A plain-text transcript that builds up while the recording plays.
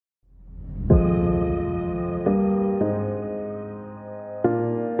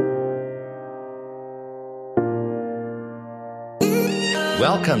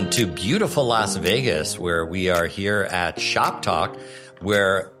Welcome to beautiful Las Vegas, where we are here at Shop Talk,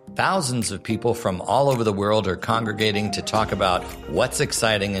 where thousands of people from all over the world are congregating to talk about what's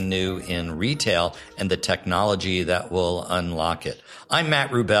exciting and new in retail and the technology that will unlock it. I'm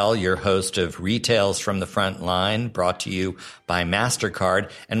Matt Rubel, your host of Retails from the Front Line, brought to you by MasterCard.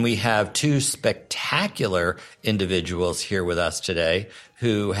 And we have two spectacular individuals here with us today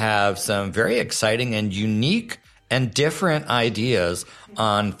who have some very exciting and unique and different ideas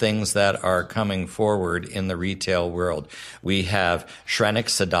on things that are coming forward in the retail world. We have Shrenik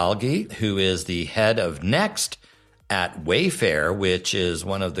Sadalgi, who is the head of Next at Wayfair, which is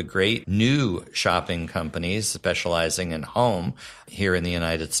one of the great new shopping companies specializing in home here in the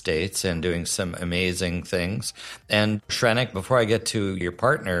United States and doing some amazing things. And Shrenik, before I get to your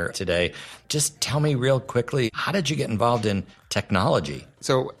partner today, just tell me real quickly, how did you get involved in technology?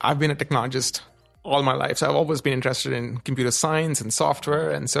 So I've been a technologist all my life. So I've always been interested in computer science and software.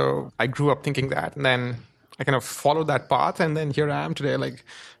 And so I grew up thinking that. And then I kind of followed that path. And then here I am today, like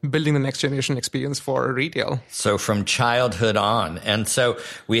building the next generation experience for retail. So from childhood on. And so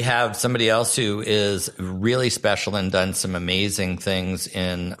we have somebody else who is really special and done some amazing things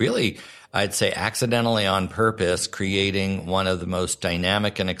in really, I'd say accidentally on purpose, creating one of the most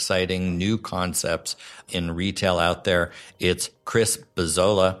dynamic and exciting new concepts in retail out there. It's Chris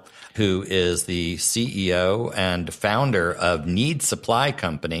Bazzola, who is the CEO and founder of Need Supply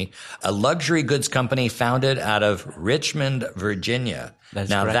Company, a luxury goods company founded out of Richmond, Virginia.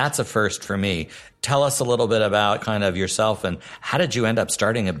 That's a first for me. Tell us a little bit about kind of yourself and how did you end up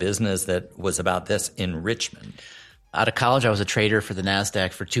starting a business that was about this in Richmond? Out of college, I was a trader for the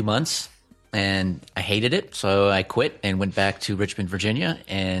NASDAQ for 2 months. And I hated it, so I quit and went back to Richmond, Virginia,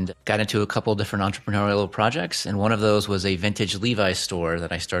 and got into a couple different entrepreneurial projects. And one of those was a vintage Levi's store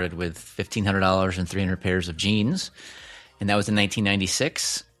that I started with $1,500 and 300 pairs of jeans. And that was in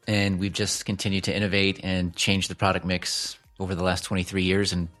 1996. And we've just continued to innovate and change the product mix over the last 23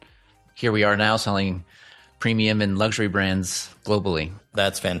 years. And here we are now selling premium and luxury brands globally.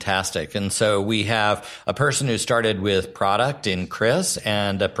 That's fantastic. And so we have a person who started with product in Chris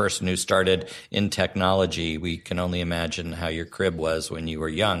and a person who started in technology. We can only imagine how your crib was when you were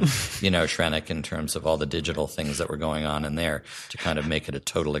young, Shrenik, in terms of all the digital things that were going on in there to kind of make it a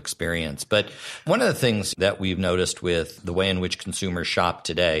total experience. But one of the things that we've noticed with the way in which consumers shop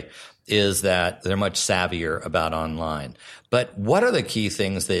today is that they're much savvier about online. But what are the key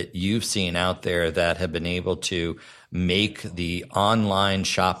things that you've seen out there that have been able to make the online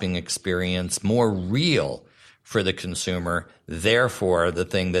shopping experience more real for the consumer, therefore the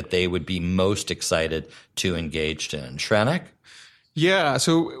thing that they would be most excited to engage in? Shrenik? Yeah,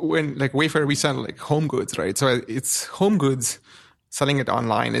 so when like Wayfair, we sell like home goods, right? So it's home goods, selling it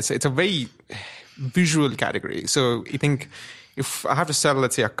online. It's a very visual category. So I think if I have to sell,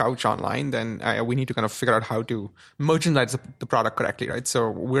 let's say, a couch online, then we need to kind of figure out how to merchandise the product correctly, right? So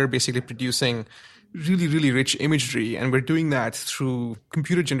we're basically producing really, really rich imagery, and we're doing that through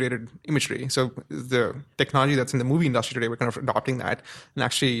computer-generated imagery. So the technology that's in the movie industry today, we're kind of adopting that and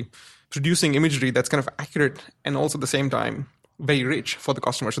actually producing imagery that's kind of accurate and also at the same time very rich for the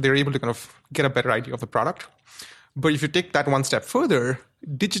customer. So they're able to kind of get a better idea of the product. But if you take that one step further,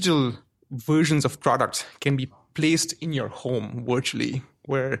 digital versions of products can be placed in your home virtually,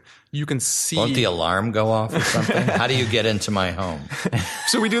 where you can see. Won't the alarm go off or something? How do you get into my home?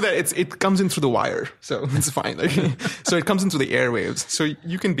 So we do that. It comes in through the wire, so it's fine. So it comes in through the airwaves. So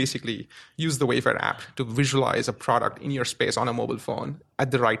you can basically use the Wayfair app to visualize a product in your space on a mobile phone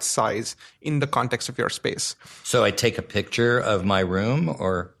at the right size in the context of your space. So I take a picture of my room,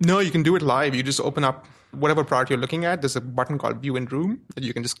 or? No, you can do it live. You just open up whatever product you're looking at. There's a button called View in Room that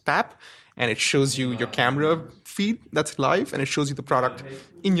you can just tap, and it shows you your camera feed that's live, and it shows you the product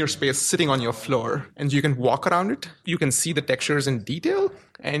in your space sitting on your floor. And you can walk around it. You can see the textures in detail,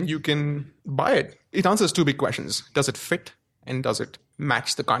 and you can buy it. It answers two big questions. Does it fit, and does it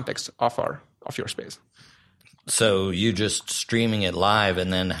match the context of your space? So you just streaming it live,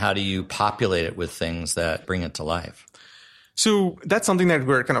 and then how do you populate it with things that bring it to life? So that's something that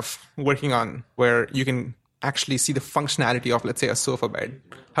we're kind of working on, where you can actually see the functionality of, let's say, a sofa bed.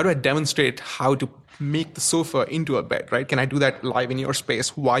 How do I demonstrate how to make the sofa into a bed, right? Can I do that live in your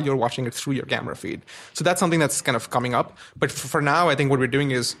space while you're watching it through your camera feed? So that's something that's kind of coming up. But for now, I think what we're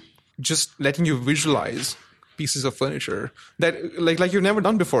doing is just letting you visualize pieces of furniture that like you've never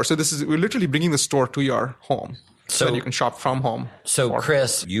done before. So we're literally bringing the store to your home so that you can shop from home. So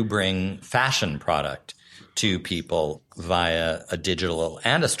Chris, you bring fashion product to people via a digital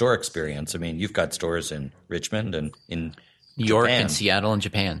and a store experience. I mean, you've got stores in Richmond and in New York Japan. and Seattle and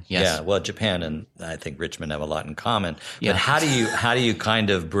Japan. Yes. Yeah, well, Japan and I think Richmond have a lot in common. Yeah. But how do you kind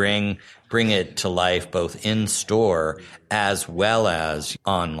of bring it to life both in store as well as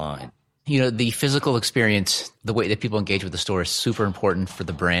online? The physical experience, the way that people engage with the store is super important for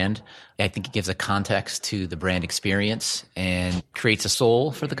the brand. I think it gives a context to the brand experience and creates a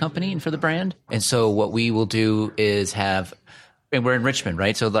soul for the company and for the brand. And so what we will do is and we're in Richmond,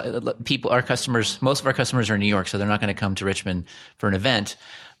 right? So our customers, most of our customers are in New York, so they're not going to come to Richmond for an event.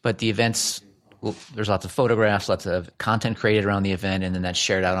 But the events, there's lots of photographs, lots of content created around the event, and then that's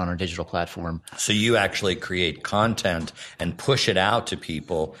shared out on our digital platform. So you actually create content and push it out to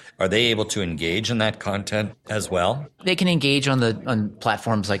people. Are they able to engage in that content as well? They can engage on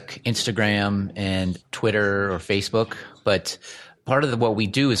platforms like Instagram and Twitter or Facebook, but part of what we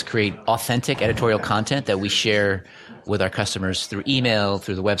do is create authentic editorial content that we share with our customers through email,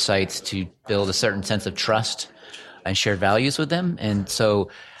 through the websites, to build a certain sense of trust and shared values with them. And so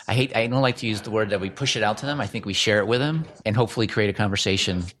I don't like to use the word that we push it out to them. I think we share it with them and hopefully create a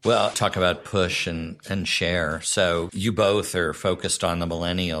conversation. Well, talk about push and share. So you both are focused on the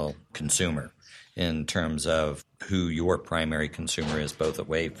millennial consumer in terms of who your primary consumer is, both at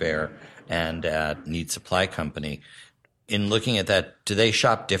Wayfair and at Need Supply Company. In looking at that, do they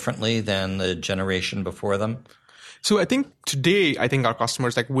shop differently than the generation before them? So I think today, our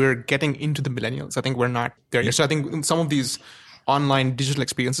customers, we're getting into the millennials. I think we're not there yet. So I think some of these online digital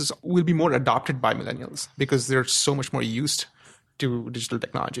experiences will be more adopted by millennials because they're so much more used to digital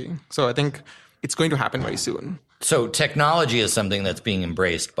technology. So I think it's going to happen very soon. So technology is something that's being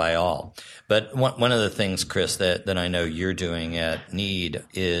embraced by all. But one of the things, Chris, that I know you're doing at Need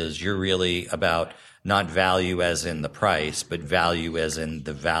is you're really about not value as in the price, but value as in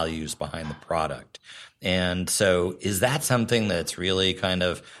the values behind the product. And so is that something that's really kind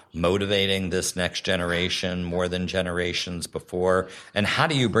of motivating this next generation more than generations before? And how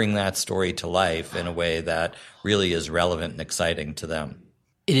do you bring that story to life in a way that really is relevant and exciting to them?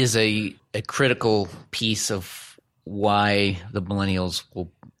 It is a critical piece of why the millennials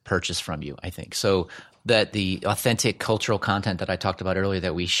will purchase from you, I think. So that the authentic cultural content that I talked about earlier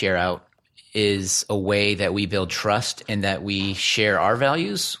that we share out is a way that we build trust and that we share our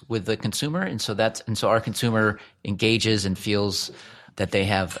values with the consumer. And so our consumer engages and feels that they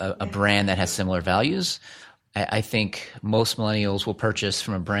have a brand that has similar values. I think most millennials will purchase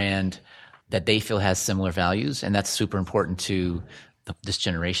from a brand that they feel has similar values. And that's super important to this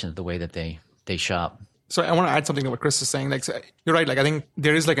generation, the way that they shop. So I want to add something to what Chris is saying. You're right. I think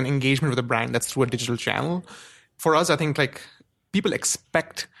there is an engagement with a brand that's through a digital channel. For us, I think people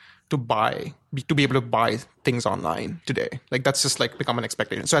expect to be able to buy things online today. That's just become an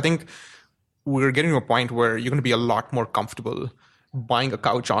expectation. So I think we're getting to a point where you're going to be a lot more comfortable buying a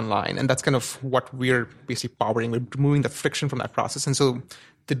couch online. And that's kind of what we're basically powering. We're removing the friction from that process. And so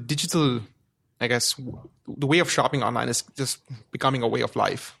the digital, the way of shopping online is just becoming a way of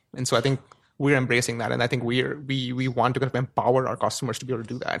life. And so I think we're embracing that. And I think we want to kind of empower our customers to be able to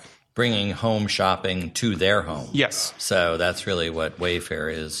do that. Bringing home shopping to their home. Yes. So that's really what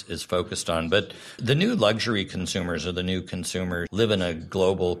Wayfair is focused on. But the new luxury consumers or the new consumers live in a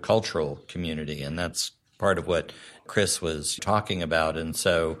global cultural community. And that's part of what Chris was talking about. And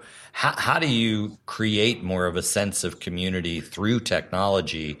so how do you create more of a sense of community through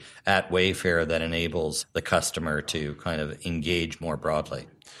technology at Wayfair that enables the customer to kind of engage more broadly?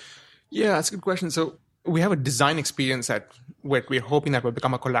 Yeah, that's a good question. So we have a design experience where we're hoping that will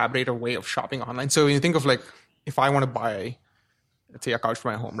become a collaborative way of shopping online. So when you think of if I want to buy, let's say, a couch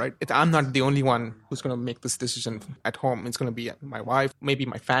for my home, right? I'm not the only one who's going to make this decision at home. It's going to be my wife, maybe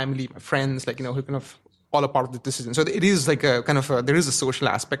my family, my friends, who kind of all a part of the decision. So it is there is a social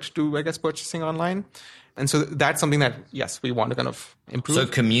aspect to, purchasing online. And so that's something that, yes, we want to kind of improve. So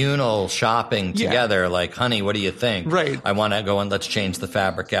communal shopping together, honey, what do you think? Right. I want to go and let's change the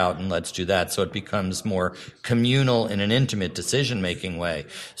fabric out and let's do that. So it becomes more communal in an intimate decision-making way.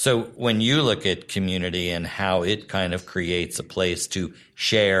 So when you look at community and how it kind of creates a place to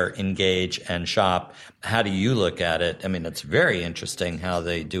share, engage, and shop, how do you look at it? I mean, it's very interesting how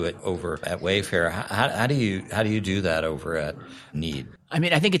they do it over at Wayfair. How do you do that over at Need? I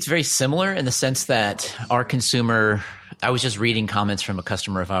mean, I think it's very similar in the sense that our consumer, I was just reading comments from a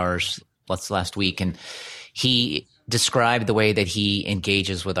customer of ours last week, and he described the way that he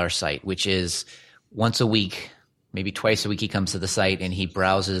engages with our site, which is once a week, maybe twice a week, he comes to the site and he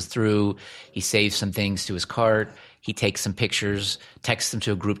browses through, he saves some things to his cart, he takes some pictures, texts them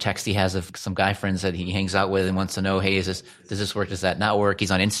to a group text he has of some guy friends that he hangs out with and wants to know, hey, does this work? Does that not work?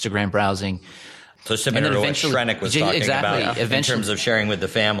 He's on Instagram browsing. So similar to what Shrenik was talking about in terms of sharing with the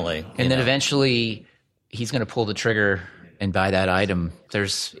family. And then eventually he's going to pull the trigger and buy that item.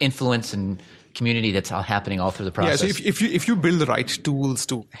 There's influence and community that's all happening all through the process. Yeah, so if you build the right tools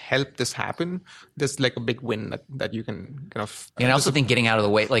to help this happen, there's like a big win that you can kind of. And I also think getting out of the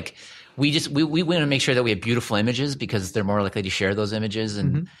way, like we want to make sure that we have beautiful images because they're more likely to share those images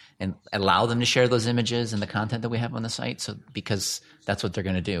and allow them to share those images and the content that we have on the site. So because that's what they're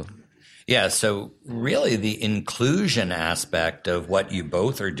going to do. Yeah, so really the inclusion aspect of what you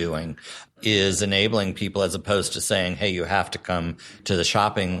both are doing is enabling people as opposed to saying, hey, you have to come to the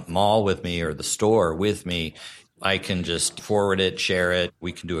shopping mall with me or the store with me. I can just forward it, share it.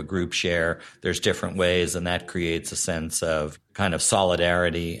 We can do a group share. There's different ways, and that creates a sense of kind of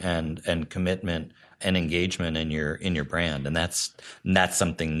solidarity and commitment and engagement in your brand. And that's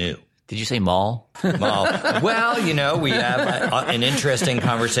something new. Did you say mall? Mall. Well, we have an interesting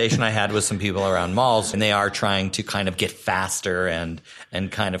conversation I had with some people around malls, and they are trying to kind of get faster and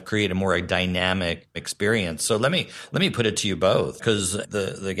kind of create a more dynamic experience. So let me put it to you both, because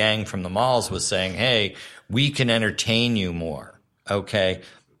the gang from the malls was saying, hey, we can entertain you more. Okay.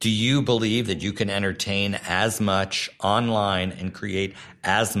 Do you believe that you can entertain as much online and create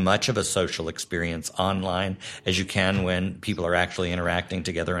as much of a social experience online as you can when people are actually interacting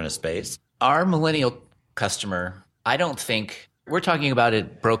together in a space? Our millennial customer, I don't think we're talking about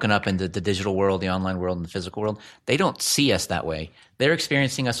it broken up into the digital world, the online world, and the physical world. They don't see us that way. They're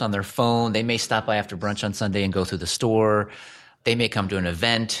experiencing us on their phone. They may stop by after brunch on Sunday and go through the store. They may come to an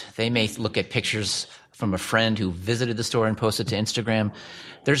event. They may look at pictures from a friend who visited the store and posted to Instagram.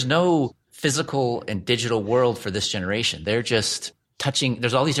 There's no physical and digital world for this generation. They're just touching.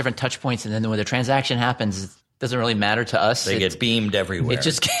 There's all these different touch points. And then when the transaction happens, it doesn't really matter to us. They get beamed everywhere. It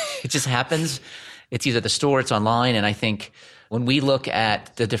just happens. It's either the store, it's online. And I think when we look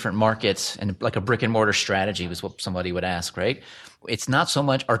at the different markets and like a brick and mortar strategy was what somebody would ask, right? It's not so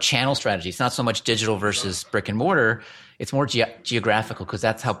much our channel strategy. It's not so much digital versus brick and mortar. It's more geographical because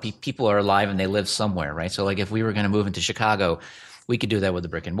that's how people are alive and they live somewhere, right? So like if we were going to move into Chicago, we could do that with a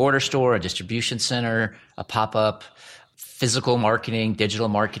brick and mortar store, a distribution center, a pop-up, physical marketing, digital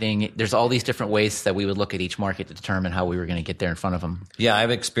marketing. There's all these different ways that we would look at each market to determine how we were going to get there in front of them. Yeah,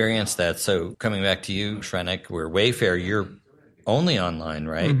 I've experienced that. So coming back to you, Shrenik, where Wayfair, you're only online,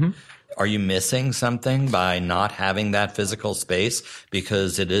 right? Mm-hmm. Are you missing something by not having that physical space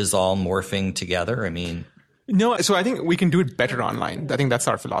because it is all morphing together? I mean... No, so I think we can do it better online. I think that's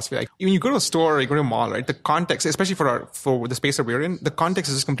our philosophy. Like when you go to a store, or you go to a mall, right? The context, especially for the space that we're in, the context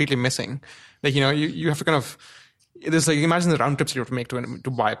is just completely missing. Like, you have to kind of, there's like, imagine the round trips you have to make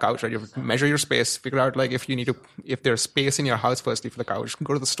to buy a couch, right? You have to measure your space, figure out like if there's space in your house firstly for the couch,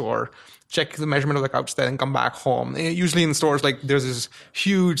 go to the store, check the measurement of the couch there and come back home. And usually in stores, like there's this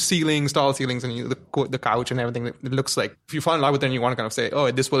huge ceilings, tall ceilings, and the couch and everything that it looks like. If you fall in love with it and you want to kind of say, oh,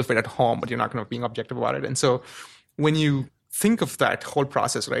 this will fit at home, but you're not kind of being objective about it. And so when you think of that whole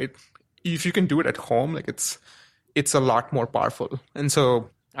process, right, if you can do it at home, like it's a lot more powerful. And so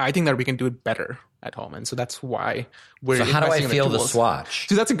I think that we can do it better at home. And so that's why we're So how do I feel the swatch?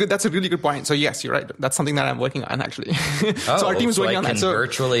 So that's a really good point. So yes, you're right. That's something that I'm working on actually. So our team is working on that. So I can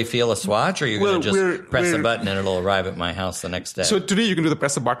virtually feel a swatch, or you're going to just press a button and it'll arrive at my house the next day? So today you can do the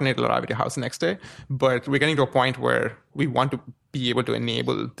press a button, it'll arrive at your house the next day. But we're getting to a point where we want to be able to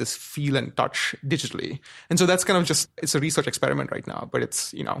enable this feel and touch digitally. And so that's kind of it's a research experiment right now, but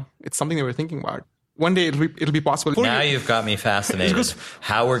it's something that we're thinking about. One day it'll be possible. Now you've got me fascinated.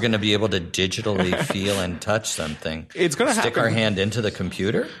 How we're going to be able to digitally feel and touch something. It's going to stick our hand into the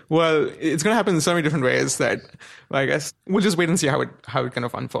computer? Well, it's going to happen in so many different ways that I guess we'll just wait and see how it kind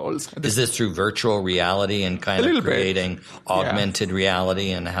of unfolds. Is this through virtual reality and kind of creating augmented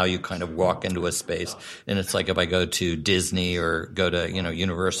reality and how you kind of walk into a space? And it's like if I go to Disney or go to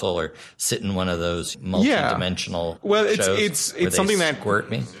Universal or sit in one of those multi-dimensional shows. It's something that squirt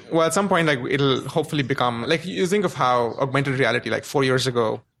me. Well, at some point, like it'll hopefully become like you think of how augmented reality, like 4 years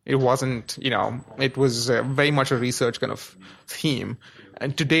ago, it wasn't. It was very much a research kind of theme,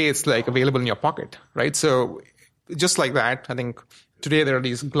 and today it's like available in your pocket, right? So just like that, I think today there are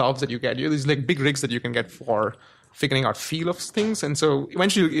these gloves that you get. These like big rigs that you can get for figuring out feel of things, and so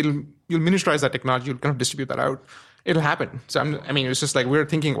eventually you'll miniaturize that technology. You'll kind of distribute that out. It'll happen. So it's just like we're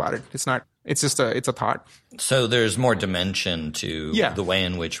thinking about it. It's not. It's just it's a thought. So there's more dimension to the way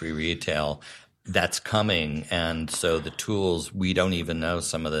in which we retail. That's coming, and so the tools, we don't even know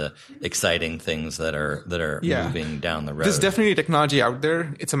some of the exciting things that are moving down the road. There's definitely technology out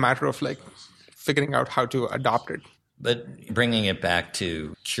there. It's a matter of like figuring out how to adopt it. But bringing it back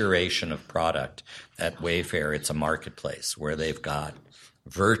to curation of product at Wayfair, it's a marketplace where they've got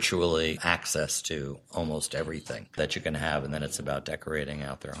virtually access to almost everything that you can have, and then it's about decorating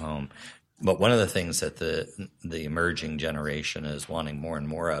out their home. But one of the things that the emerging generation is wanting more and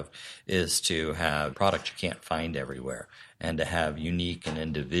more of is to have products you can't find everywhere and to have unique and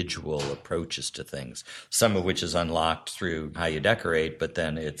individual approaches to things, some of which is unlocked through how you decorate, but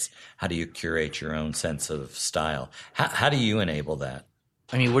then it's how do you curate your own sense of style? How do you enable that?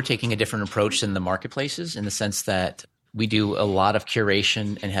 I mean, we're taking a different approach than the marketplaces in the sense that we do a lot of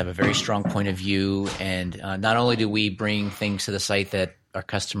curation and have a very strong point of view. And not only do we bring things to the site that our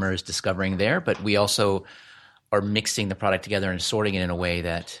customer is discovering there, but we also are mixing the product together and sorting it in a way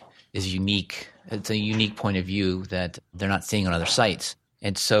that is unique. It's a unique point of view that they're not seeing on other sites.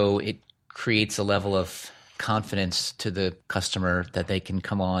 And so it creates a level of confidence to the customer that they can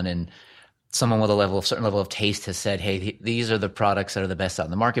come on, and someone with certain level of taste has said, hey, these are the products that are the best out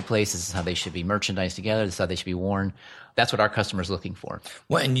in the marketplace. This is how they should be merchandised together. This is how they should be worn. That's what our customer is looking for.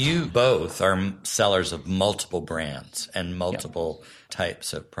 Well, and you both are sellers of multiple brands and multiple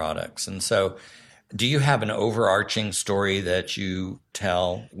types of products. And so do you have an overarching story that you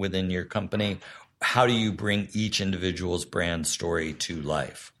tell within your company? How do you bring each individual's brand story to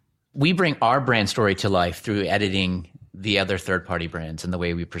life? We bring our brand story to life through editing the other third-party brands and the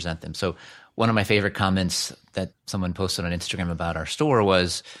way we present them. So one of my favorite comments that someone posted on Instagram about our store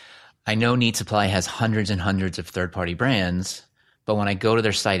was, I know Need Supply has hundreds and hundreds of third-party brands, but when I go to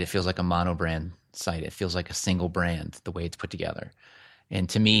their site, it feels like a mono-brand site. It feels like a single brand, the way it's put together. And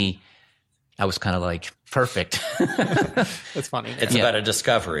to me, I was kind of like, perfect. That's funny. It's about a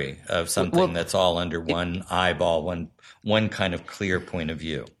discovery of something that's all under one eyeball, one kind of clear point of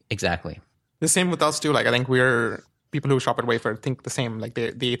view. Exactly. The same with us too. Like, I think we're people who shop at Wayfair think the same. Like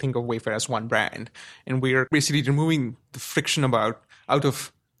they think of Wayfair as one brand, and we're basically removing the friction out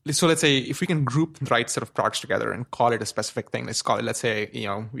of. So let's say if we can group the right set of products together and call it a specific thing, let's say,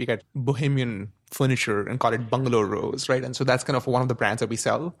 we get Bohemian furniture and call it Bungalow Rose, right? And so that's kind of one of the brands that we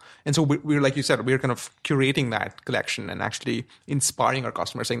sell. And so we're like you said, we're kind of curating that collection and actually inspiring our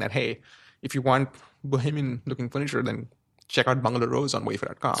customers, saying that, hey, if you want Bohemian looking furniture, then check out Bungalow Rose on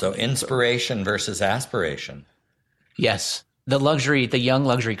Wayfair.com. So inspiration versus aspiration. Yes. The young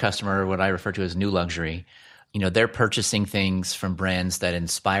luxury customer, what I refer to as new luxury, they're purchasing things from brands that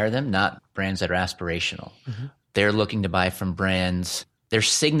inspire them, not brands that are aspirational. Mm-hmm. They're looking to buy from brands. They're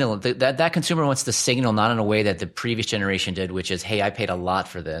signaling that consumer wants to signal not in a way that the previous generation did, which is, hey, I paid a lot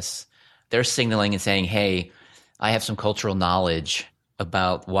for this. They're signaling and saying, hey, I have some cultural knowledge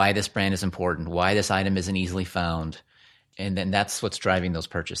about why this brand is important, why this item isn't easily found. And then that's what's driving those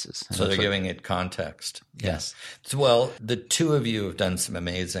purchases. So they're giving it context. Yes. So, well, the two of you have done some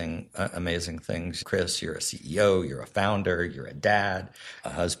amazing things. Chris, you're a CEO, you're a founder, you're a dad, a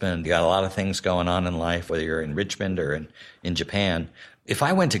husband. You got a lot of things going on in life, whether you're in Richmond or in Japan. If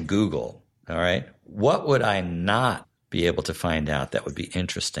I went to Google, all right, what would I not be able to find out that would be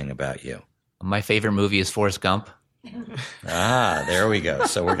interesting about you? My favorite movie is Forrest Gump. There we go.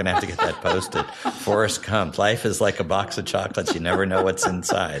 So we're going to have to get that posted. Forrest Gump. Life is like a box of chocolates. You never know what's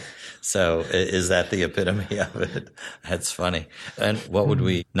inside. So is that the epitome of it? That's funny. And what would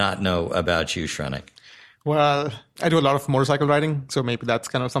we not know about you, Shrenik? Well, I do a lot of motorcycle riding, so maybe that's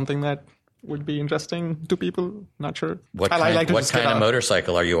kind of something that would be interesting to people. Not sure. What kind of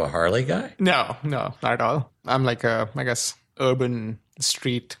motorcycle? Are you a Harley guy? No, not at all. I'm like I guess, urban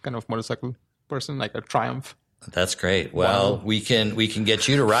street kind of motorcycle person, like a Triumph. That's great. Well, wow. we can get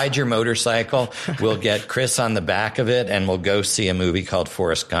you to ride your motorcycle. We'll get Chris on the back of it, and we'll go see a movie called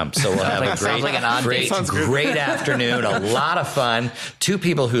Forrest Gump. So we'll have a great afternoon, a lot of fun. Two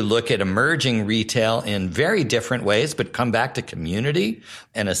people who look at emerging retail in very different ways, but come back to community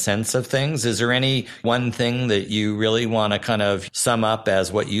and a sense of things. Is there any one thing that you really want to kind of sum up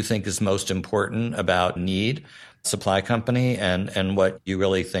as what you think is most important about Need Supply Company and what you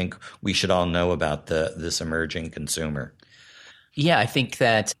really think we should all know about this emerging consumer? Yeah, I think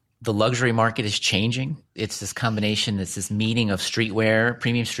that the luxury market is changing. It's this combination, it's this meeting of streetwear,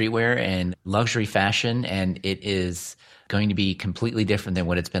 premium streetwear and luxury fashion, and it is going to be completely different than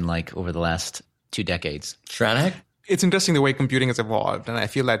what it's been like over the last 2 decades. Shrenik? It's interesting the way computing has evolved, and I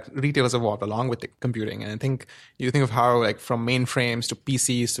feel that retail has evolved along with the computing. And I think you think of how, like, from mainframes to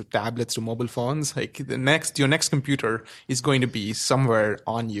PCs to tablets to mobile phones, like your next computer is going to be somewhere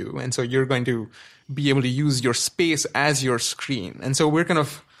on you, and so you're going to be able to use your space as your screen. And so we're kind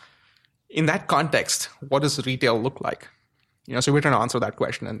of in that context. What does retail look like? So we're trying to answer that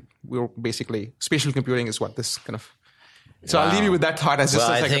question, and we're basically spatial computing is what this kind of So I'll leave you with that thought as just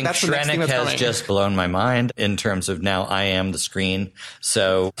I like, think that's the next thing Shrenik that's has coming. just blown my mind in terms of now I am the screen.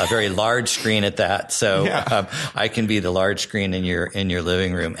 So a very large screen at that. So I can be the large screen in your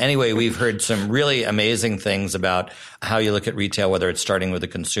living room. Anyway, we've heard some really amazing things about how you look at retail, whether it's starting with the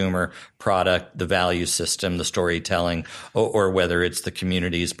consumer product, the value system, the storytelling, or whether it's the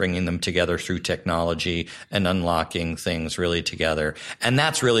communities bringing them together through technology and unlocking things really together. And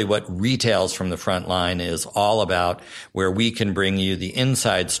that's really what Retails from the Front Line is all about, where we can bring you the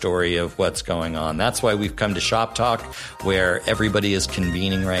inside story of what's going on. That's why we've come to Shop Talk, where everybody is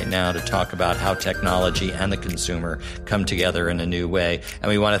convening right now to talk about how technology and the consumer come together in a new way. And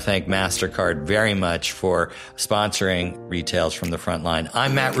we want to thank MasterCard very much for sponsoring Retails from the Front Line.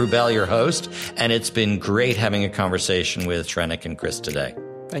 I'm Matt Rubel, your host, and it's been great having a conversation with Shrenik and Chris today.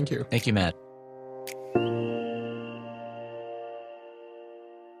 Thank you. Thank you, Matt.